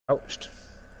Oh,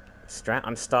 Strat,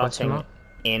 I'm starting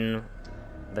in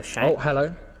the shack. Oh,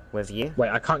 hello. With you. Wait,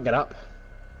 I can't get up.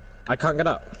 I can't get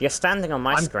up. You're standing on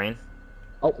my screen.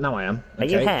 Oh, now I am. Are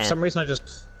you here? For some reason I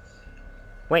just...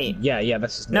 Wait. Yeah,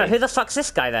 this is me. No, who the fuck's this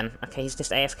guy then? Okay, he's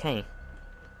just AFK.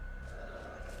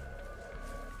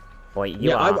 Boy,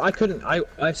 you are... I couldn't...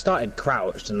 I started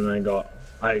crouched and then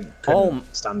I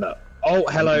couldn't stand up. Oh,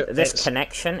 hello. This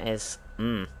connection is...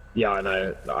 Yeah, I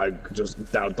know. I just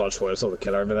dodged forward. I saw the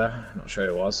killer over there. Not sure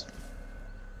who it was.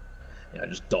 Yeah, I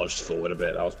just dodged forward a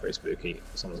bit. That was pretty spooky.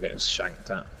 Someone's getting shanked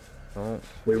at. Oh,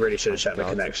 we really should have checked the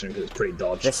connection because it's pretty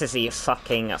dodged. This is the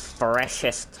fucking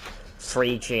freshest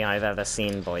 3G I've ever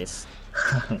seen, boys.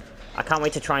 I can't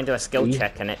wait to try and do a skill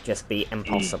check and it just be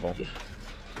impossible.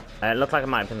 It looked like it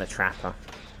might have been the trapper.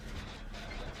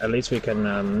 At least we can...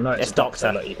 no, it's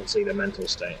Doctor. Look, you can see the mental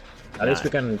state. At least we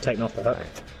can take off the hook.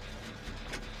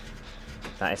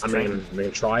 That is true. I mean, we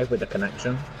can try with the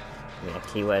connection. Yeah,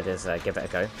 keyword is give it a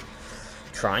go.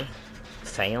 Try.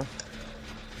 Fail.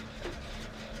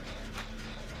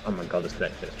 Oh my god, this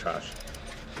connection is trash.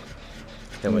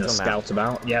 I'm gonna scout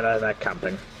about. Yeah, they're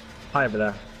camping. Hi over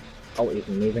there. Oh, he's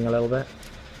moving a little bit.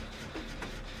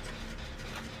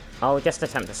 Oh, just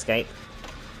attempt escape.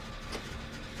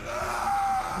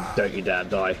 Don't you dare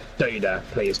die. Don't you dare.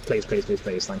 Please, please, please, please,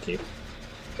 please. Thank you.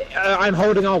 I'm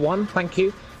holding R1. Thank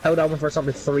you. Held R1 for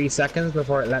something 3 seconds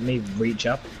before it let me reach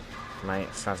up. Mate,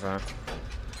 Favre.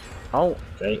 Oh.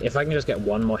 Okay, if I can just get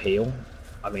one more heal,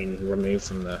 I mean, removed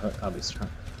from the hook, I'll be strong.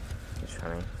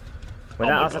 Trying. Were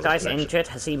that other guy's injured?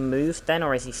 Has he moved then,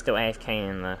 or is he still AFK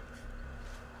in there?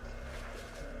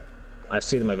 I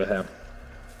see them over here.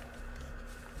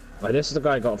 Like, this is the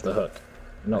guy who got off the hook.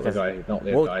 Not the guy, not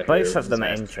the guy who... both of them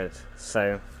are injured,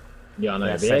 so... Yeah, I know,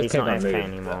 yeah, the so AFK he's not AFK moved,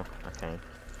 anymore. Okay.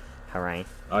 Hooray.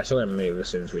 I saw him move as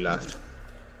soon as we left.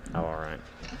 Oh, alright.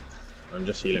 I'm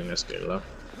just healing this dude, though.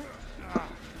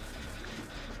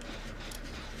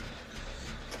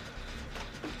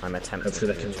 I'm attempting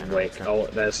Hopefully they can wake. Oh,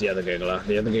 there's the other giggler.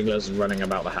 The other giggler's running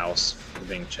about the house. He's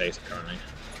being chased currently.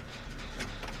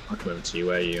 I'll come over to you.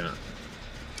 Where are you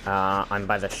at? I'm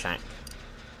by the shack.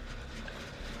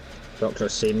 Doctor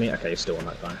has seen me? Okay, he's still on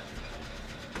that guy.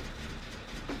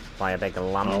 By a big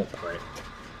lump. Oh, great.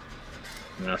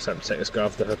 I'm gonna have to take this guy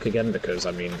off the hook again because,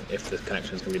 I mean, if the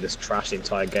connection's gonna be this trash the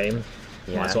entire game,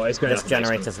 yeah, well, it's going this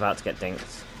generator's about to get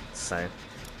dinked, so...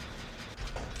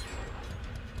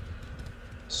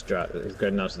 Strat is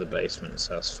going down to the basement,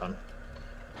 so that's fun.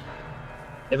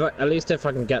 At least if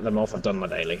I can get them off, I've done my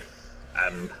daily.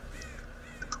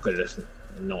 Could just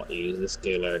not use the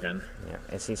scaler again. Yeah,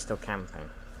 is he still camping?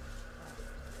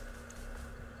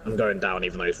 I'm going down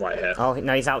even though he's right here. Oh,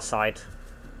 no, he's outside.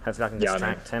 Hopefully I can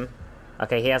distract him.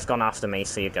 Okay, he has gone after me,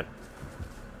 so you're good.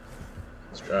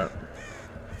 Strat.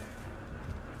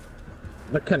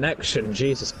 The connection,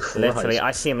 Jesus Christ. Literally,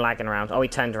 I see him lagging around. Oh, he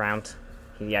turned around.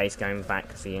 Yeah, he's going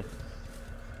back for you.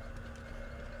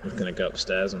 I'm gonna go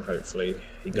upstairs and hopefully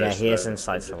he goes. Yeah, he is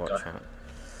inside, so watch out.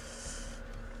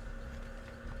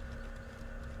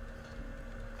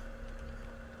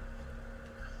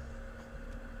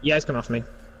 Yeah, he's coming after me.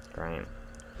 Great.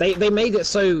 They made it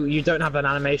so you don't have an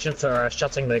animation for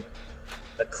shutting the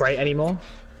crate anymore.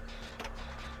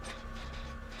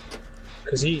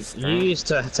 Because you used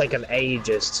to take an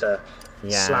ages to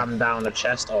slam down the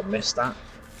chest. Oh, missed that.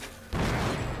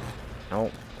 Oh.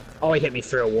 Oh, he hit me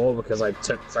through a wall because I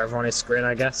took forever on his screen,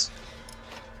 I guess.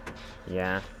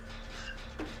 Yeah.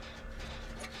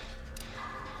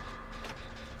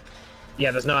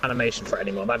 Yeah, there's no animation for it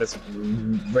anymore. That is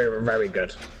very, very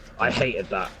good. I hated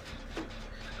that.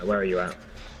 Where are you at?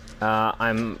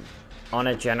 I'm on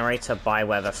a generator by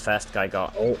where the first guy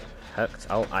got hooked.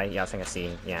 Oh, yeah, I think I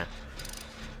see. Yeah.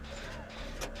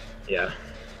 Yeah.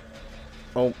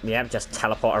 Oh, yeah, just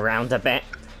teleport around a bit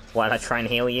while I try and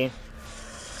heal you.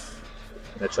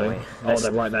 Literally. Oh,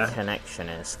 they're right there. Connection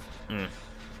is.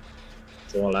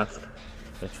 To our left.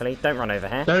 Literally. Don't run over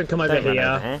here. Don't come over here. Don't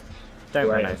run over here. Don't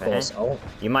run over here. Oh.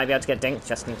 You might be able to get dinked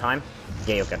just in time.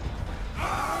 Yeah, you're good.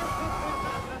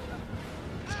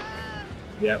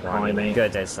 Yep, hi mate.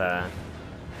 Good is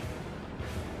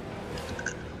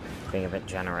being a bit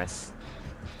generous.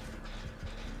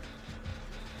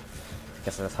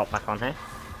 Guess I'll just hop back on here.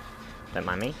 Don't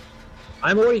mind me.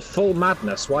 I'm already full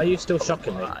madness. Why are you still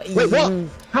shocking me? Wait, what?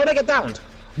 How did I get downed?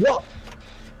 What?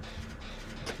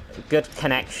 Good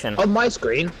connection. On my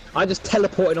screen, I just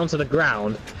teleported onto the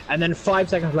ground, and then 5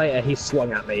 seconds later, he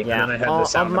swung at me. Yeah. And then I heard the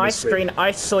sound on my screen,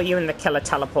 I saw you and the killer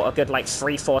teleport a good like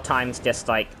 3-4 times, just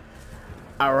like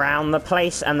around the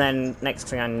place, and then next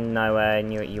thing I know,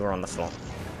 you were on the floor.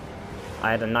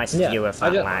 I had a nice view of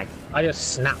that lag. I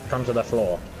just snapped onto the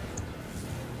floor.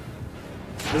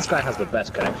 This guy has the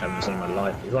best connection I've ever seen in my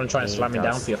life. You want to try and slam me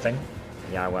down for your thing?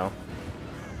 Yeah, I will.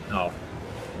 Oh.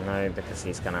 No, because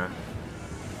he's gonna...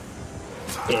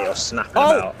 Yeah, you're snapping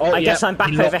Oh! about. Oh, I guess I'm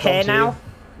back over here now.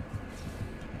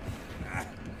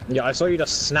 Yeah, I saw you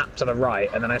just snap to the right,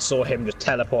 and then I saw him just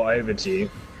teleport over to you.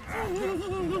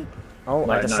 Oh,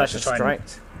 I decided to strike.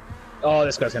 Oh,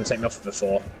 this guy's gonna take me off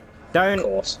before. Don't. Of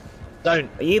course. Don't.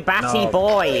 You batty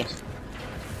boy.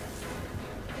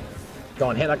 Go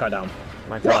on, hit that guy down.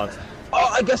 My God. What?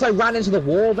 Oh, I guess I ran into the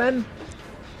wall then.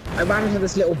 I ran into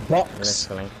this little box.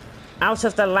 Literally. Out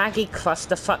of the laggy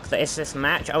clusterfuck that is this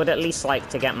match, I would at least like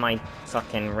to get my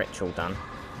fucking ritual done.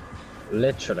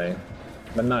 Literally.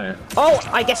 But no. Oh,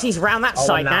 I guess he's round that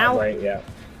side now. Wait, yeah.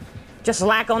 Just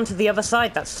lag on to the other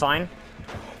side, that's fine.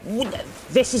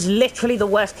 This is literally the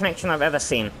worst connection I've ever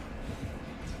seen.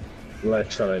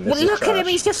 Literally, this well, look at him,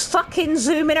 he's just fucking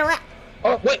zooming around.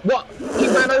 Oh, wait, what? He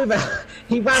ran over.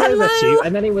 He ran over to you,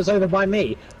 and then he was over by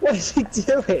me. What is he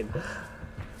doing?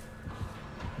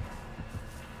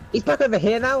 He's back over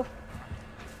here now?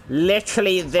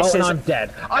 Literally, this is... and I'm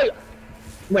dead.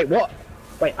 Wait, what?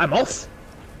 Wait, I'm off?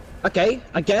 Okay,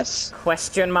 I guess.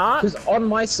 Question mark? Because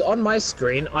on my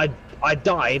screen, I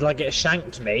died, like it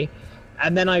shanked me,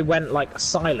 and then I went, like,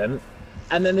 silent,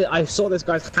 and then I saw this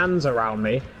guy's hands around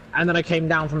me, and then I came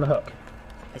down from the hook.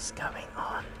 What's going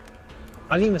on?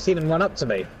 I didn't even see them run up to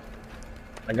me.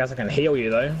 I guess I can heal you,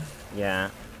 though. Yeah.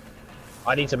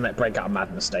 I need to break out a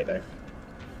mad mistake, though.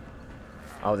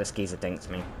 Oh, this geezer dinked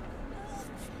me.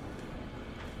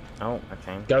 Oh,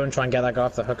 okay. Go and try and get that guy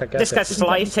off the hook, I guess. This guy's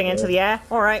floating into the air.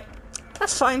 Alright.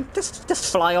 That's fine.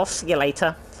 Just fly off. See you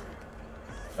later.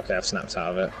 Okay, I've snapped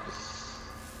out of it.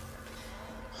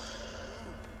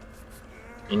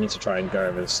 You need to try and go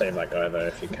over and save that guy, though,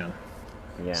 if you can.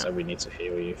 Yeah. So we need to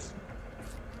heal you.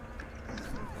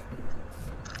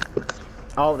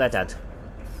 Oh, they're dead.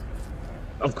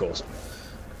 Of course.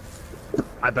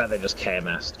 I bet they just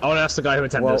KMS'd. Oh, that's the guy who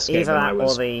attempted to escape. Either that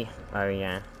or the... Oh,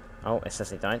 yeah. Oh, it says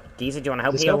he died. Geezer, do you want to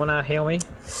help heal? heal? Does want to heal me?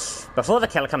 Before the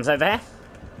killer comes over here?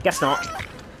 Guess not.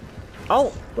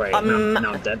 Oh! Great, now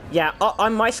I'm dead. Yeah,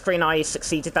 on my screen I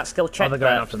succeeded that skill check, they're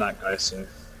going after that guy, so...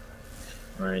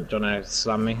 Right, do you want to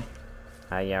slam me?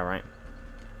 Yeah, right.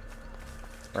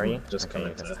 Where are you? Just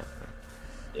coming to...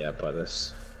 Yeah, by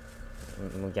this.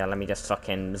 Yeah, let me just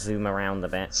fucking zoom around a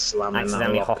bit. Slam in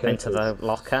accidentally that hop locker, into the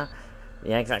locker.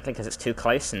 Yeah, exactly, because it's too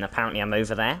close, and apparently I'm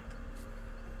over there.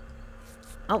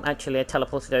 Oh, actually, I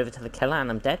teleported over to the killer, and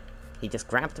I'm dead. He just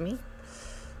grabbed me.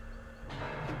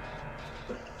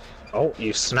 Oh,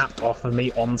 you snapped off of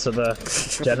me onto the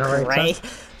generator. Great.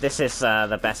 This is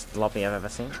the best lobby I've ever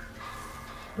seen.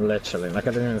 Literally, like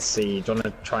I didn't even see. Do you want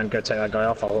to try and go take that guy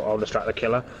off? I'll distract the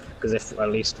killer, because if at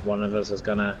least one of us is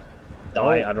gonna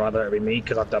die, I'd rather it be me,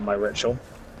 because I've done my ritual.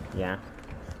 Yeah.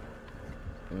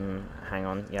 Hang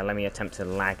on. Yeah, let me attempt to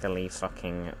laggily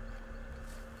fucking...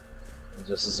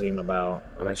 Just zoom about.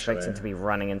 I'm expecting to be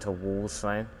running into walls,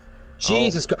 though.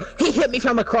 Jesus Christ! He hit me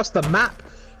from across the map!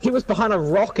 He was behind a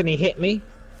rock and he hit me!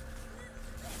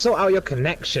 Sort out your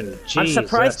connection, Jesus. I'm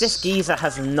surprised this geezer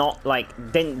has not,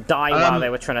 like, didn't die while they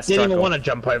were trying to struggle. Didn't even want to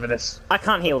jump over this. I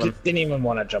can't heal them. Didn't even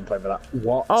want to jump over that.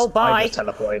 What? Oh, bye! I just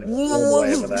teleported all the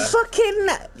way over there. Fucking...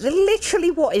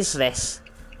 Literally, what is this?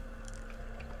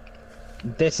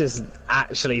 This is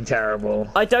actually terrible.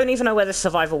 I don't even know where the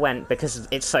survival went, because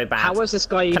it's so bad. How has this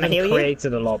guy even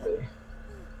created a lobby?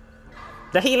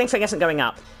 The healing thing isn't going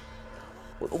up.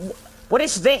 What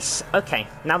is this? Okay,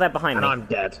 now they're behind me. And I'm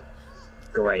dead.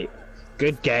 Great.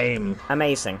 Good game.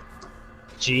 Amazing.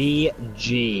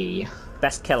 GG.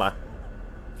 Best killer.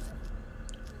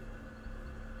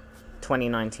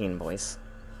 2019, boys.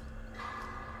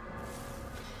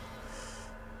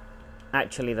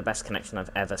 Actually, the best connection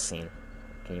I've ever seen.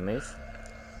 Can you move?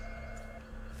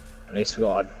 At least we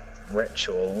got our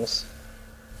rituals.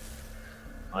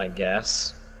 I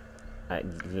guess.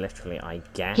 Literally, I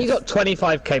guess. He got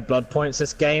 25k blood points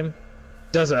this game.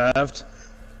 Deserved.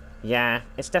 Yeah,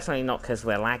 it's definitely not because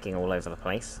we're lagging all over the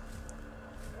place.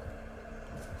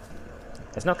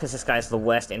 It's not because this guy's the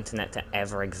worst internet to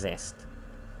ever exist.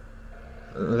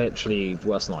 Literally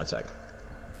worse than iTech.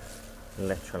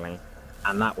 Literally.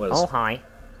 And that was... Oh, hi.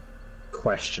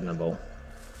 Questionable.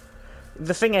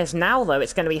 The thing is, now, though,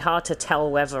 it's going to be hard to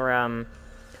tell whether,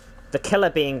 the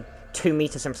killer being 2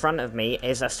 meters in front of me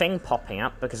is a thing popping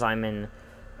up because I'm in...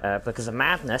 because of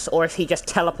madness, or if he just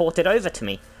teleported over to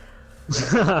me.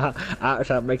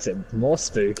 Actually, that makes it more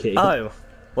spooky. Oh.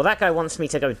 Well, that guy wants me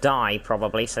to go die,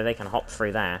 probably, so they can hop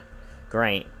through there.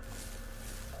 Great.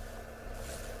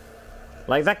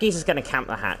 Like, that geezer's gonna camp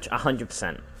the hatch,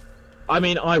 100%. I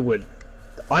mean, I would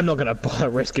I'm not gonna bother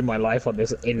risking my life on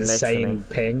this insane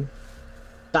ping.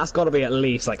 That's got to be at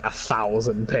least like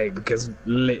 1,000 ping, because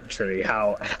literally,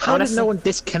 how did no one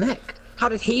disconnect? How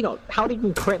did he not? How did he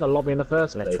even create the lobby in the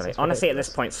first place? Honestly, at this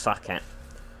point, fuck it.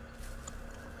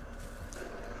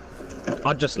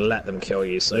 I'd just let them kill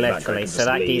you, so literally, so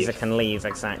that geezer can leave.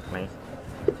 Exactly.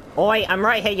 Oi, I'm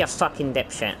right here, you fucking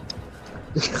dipshit.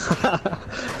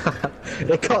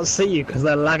 They can't see you because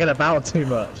they're lagging about too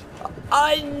much.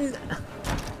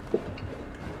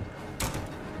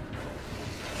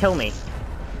 Kill me.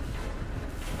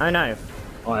 Oh no.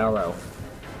 IRL.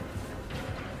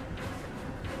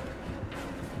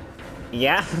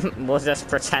 Yeah, we'll just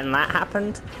pretend that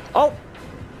happened. Oh!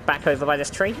 Back over by this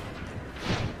tree.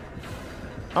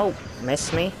 Oh,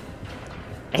 missed me.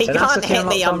 He can't hit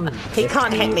me, he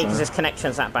can't hit me because his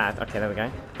connection's that bad. Okay, there we go.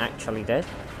 Actually did.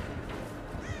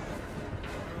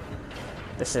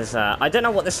 This is, I don't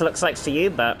know what this looks like to you,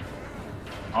 but...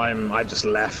 I just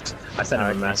left. I sent him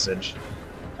a message.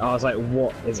 I was like,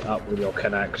 what is up with your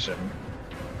connection?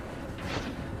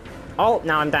 Oh,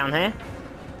 now I'm down here.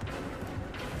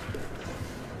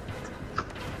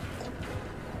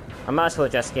 I might as well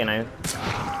just, you know...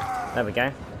 There we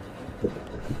go.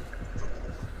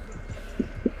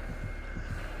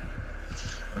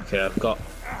 Okay, I've got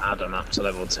Adam up to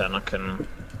level 10. I can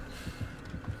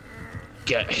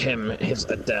get him his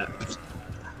adept.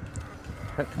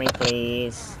 Hook me,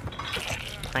 please.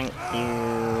 Thank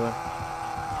you.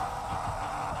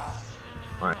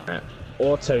 Right.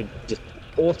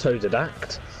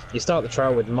 Autodidact. You start the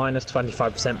trial with minus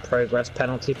 25% progress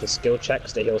penalty for skill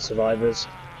checks to heal survivors.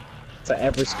 For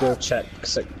every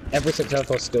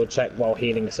successful skill check while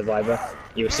healing a survivor,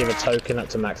 you receive a token up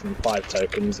to maximum 5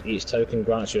 tokens. Each token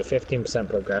grants you a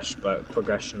 15%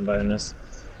 progression bonus.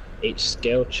 Each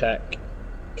skill check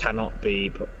cannot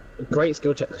be... Great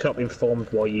skill checks cannot be performed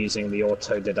while using the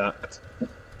Autodidact.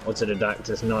 Autodidact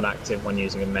is not active when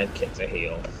using a medkit to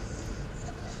heal.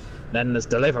 Then there's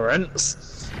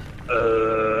Deliverance.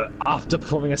 After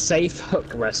performing a safe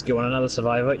hook rescue on another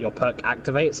survivor, your perk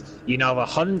activates. You now have a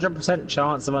 100%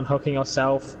 chance of unhooking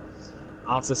yourself.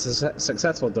 After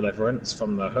successful deliverance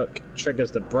from the hook,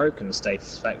 triggers the broken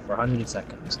status effect for 100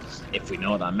 seconds. If we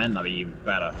know what that meant, that'd be even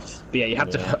better. But yeah, you have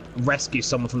to rescue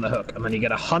someone from the hook, and then you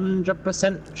get a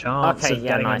 100% chance of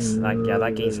getting nice.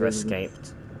 That geezer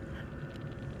escaped.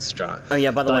 Strat. Oh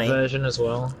yeah, by the way, diversion as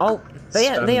well. Oh,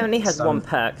 they only had one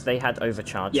perk. They had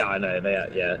overcharge. Yeah, I know.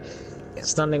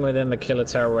 Standing within the killer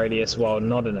terror radius while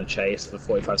not in a chase for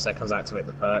 45 seconds, activate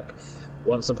the perk.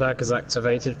 Once the perk is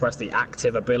activated, press the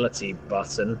active ability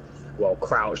button while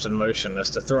crouched and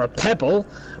motionless to throw a pebble,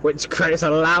 which creates a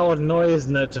loud noise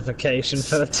notification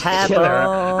for the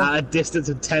killer at a distance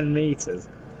of 10 meters.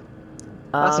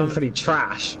 That's pretty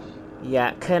trash.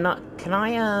 Yeah, can I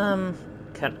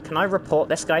report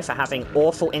this guy for having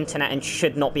awful internet and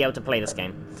should not be able to play this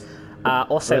game?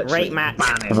 Also, literally rate match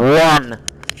 1.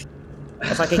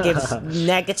 If I could give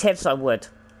negatives, I would.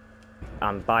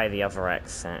 By the other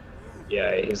exit.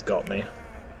 Yeah, he's got me.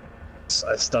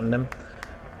 I stunned him.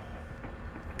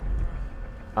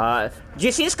 Do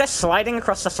you see this guy sliding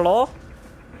across the floor?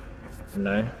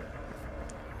 No.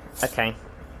 Okay.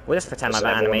 We'll just pretend like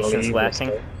that animation's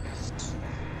working.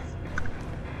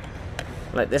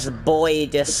 Like this boy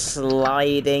just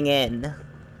sliding in.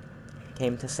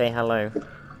 Came to say hello.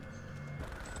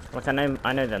 Look, I know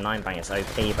the 9-bang is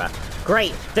OP, but...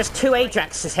 Great! There's 2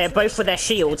 Ajaxes here, both with their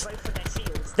shields.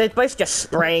 They're both just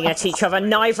spraying at each other,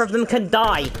 neither of them can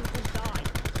die!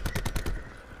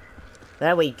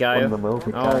 There we go.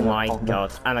 Oh my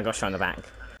god. And I got shot in the back.